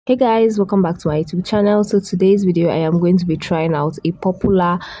Hey guys, welcome back to my YouTube channel. So today's video I am going to be trying out a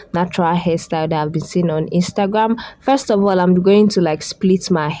popular natural hairstyle that I've been seeing on Instagram. First of all, I'm going to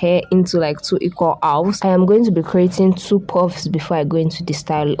split my hair into two equal halves. I am going to be creating two puffs before I go into the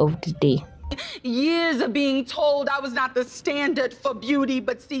style of the day. Years of being told I was not the standard for beauty,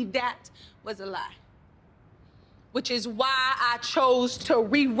 but see, that was a lie. Which is why I chose to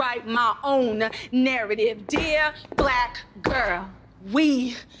rewrite my own narrative. Dear Black girl,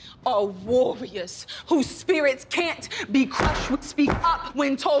 we are warriors whose spirits can't be crushed. We speak up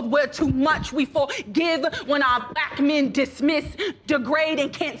when told we're too much. We forgive when our Black men dismiss, degrade,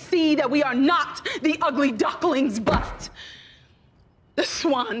 and can't see that we are not the ugly ducklings, but the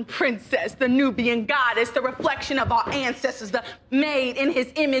swan princess, the Nubian goddess, the reflection of our ancestors, the made in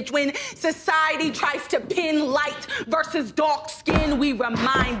his image. When society tries to pin light versus dark skin, we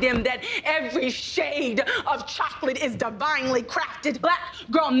remind them that every shade of chocolate is divinely crafted. Black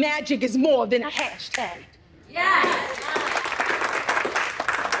girl magic is more than a hashtag. Yes.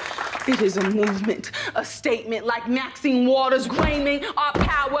 It is a movement, a statement like Maxine Waters claiming our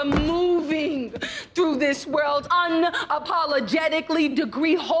power, moving through this world unapologetically,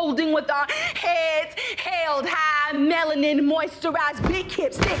 degree holding with our heads held high, melanin moisturized, big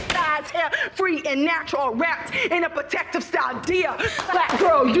hips, thick thighs, hair free and natural, wrapped in a protective style. Dear Black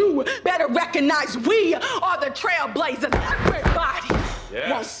girl, you better recognize we are the trailblazers.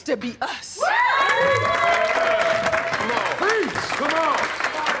 Everybody wants to be us. Come on, please, come on.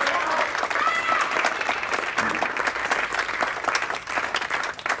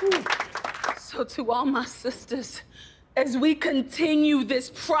 So to all my sisters, as we continue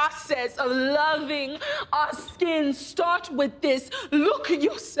this process of loving our skin, start with this. Look at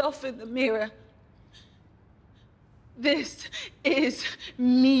yourself in the mirror. This is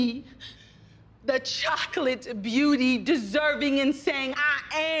me, the chocolate beauty, deserving and saying,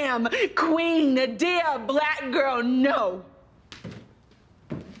 I am queen. Dear Black girl, know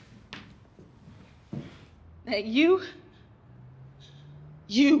that you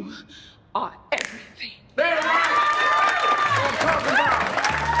are everything.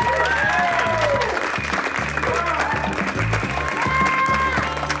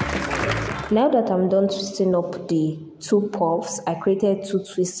 Now that I'm done twisting up the two puffs, I created two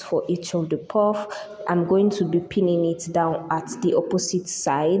twists for each of the puff. I'm going to be pinning it down at the opposite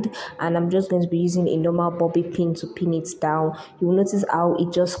side, and I'm just going to be using a normal bobby pin to pin it down. You will notice how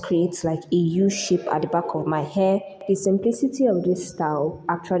it just creates like a U shape at the back of my hair. The simplicity of this style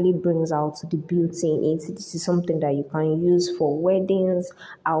actually brings out the beauty in it. This is something that you can use for weddings,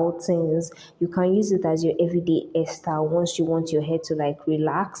 outings. You can use it as your everyday hairstyle once you want your hair to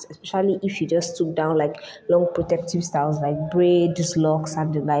relax, especially if you just took down long protective styles like braids, locks,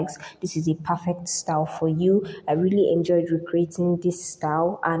 and the likes. This is a perfect style for you. I really enjoyed recreating this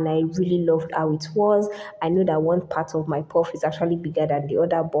style, and I really loved how it was. I know that one part of my puff is actually bigger than the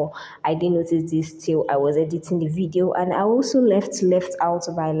other, but I didn't notice this till I was editing the video. And I also left out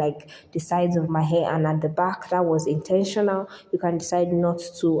by the sides of my hair and at the back. That was intentional. You can decide not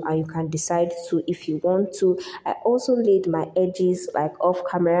to, and you can decide to if you want to. I also laid my edges off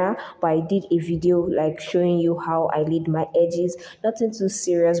camera, but I did a video showing you how I laid my edges. Nothing too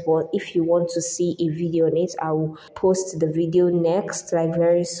serious, but if you want to see a video on it, I will post the video next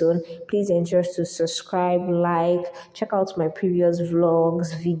very soon. Please ensure to subscribe, check out my previous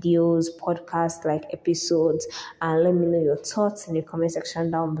vlogs, videos, podcast episodes, and let me know your thoughts in the comment section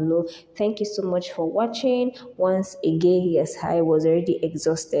down below. Thank you so much for watching. Once again, yes, I was already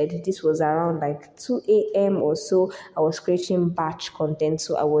exhausted. This was around 2 a.m. or so. I was creating batch content,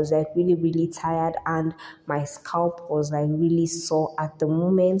 so I was really tired, and my scalp was really sore at the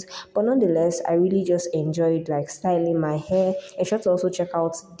moment. But nonetheless, I really just enjoyed styling my hair. I should also check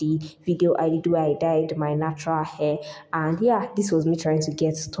out the video I did where I dyed my natural hair. And yeah, this was me trying to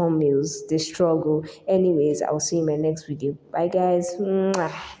get thumbnails, the struggle. Anyways, I'll see you in my next video. Bye guys.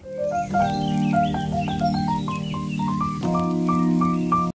 Mwah.